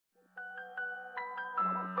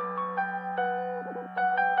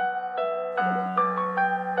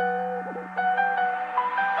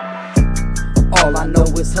All I know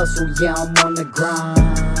is hustle, yeah, I'm on the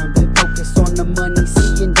grind. Been focused on the money,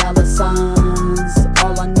 seeing dollar signs.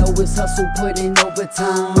 All I know is hustle, putting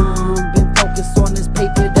overtime. Been focused on this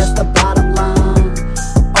paper, that's the bottom line.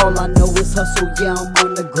 All I know is hustle, yeah, I'm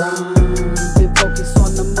on the grind. Been focused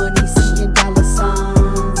on the money, seeing dollar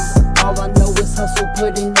signs. All I know is hustle,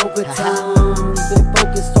 putting overtime. Been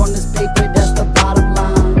focused on this paper, that's the bottom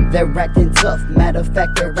line. They're acting tough, matter of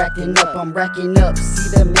fact, they're acting up. I'm racking up, see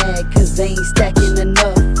they're mad cause they ain't stacking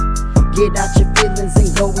enough. Get out your feelings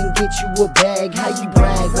and go and get you a bag. How you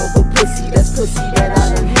brag over pussy, that's pussy that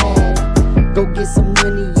I done had. Go get some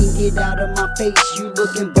money and get out of my face. You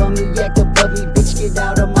looking bummy, act above me, bitch, get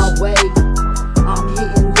out of my way. I'm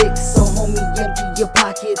hitting licks, so homie, empty your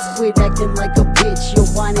pockets. Quit acting like a bitch, your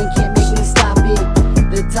whining can't make me stop it.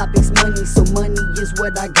 The topic's money, so money is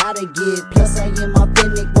what I gotta get. Plus I am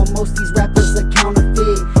authentic, while most these rappers are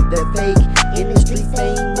counterfeit. They're fake, industry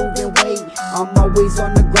fame, moving weight. I'm always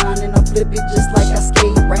on the grind and I flip it just like I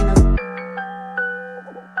skate. Raigner.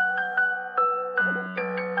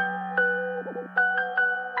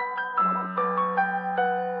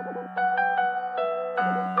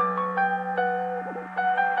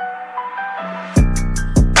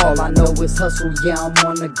 All I know is hustle, yeah, I'm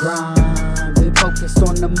on the grind. Been focused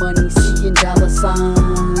on the money, seeing dollar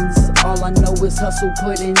signs. All I know is hustle,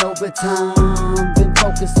 putting overtime. Been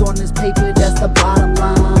focused on this paper, that's the bottom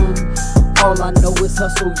line. All I know is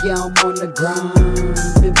hustle, yeah, I'm on the grind.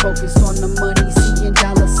 Been focused on the money, seeing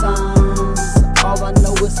dollar signs. All I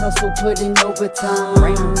know is hustle, putting overtime.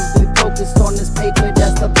 Been focused on this paper,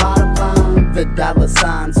 that's the bottom line. The dollar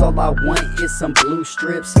signs, all I want is some blue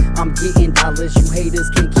strips. I'm getting dollars, you haters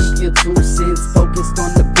can't keep your 2 cents. Focused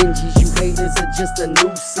on the Benjis, you haters are just a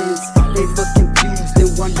nuisance. They look confused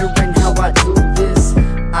and wondering how I do this.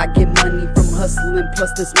 I get money from hustling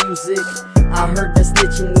plus this music. I heard the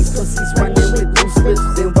snitching, these pussies running with loose lips.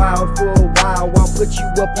 Been wild for a while, I'll put you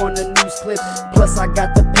up on a news clip. Plus I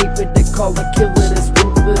got the paper to call a killer that's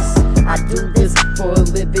ruthless. I do this for a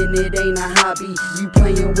living, it ain't a hobby. You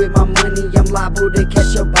playing with my money, I'm liable to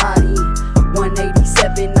catch a body.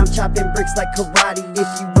 187, I'm chopping bricks like karate. If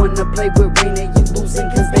you wanna play with Raigner,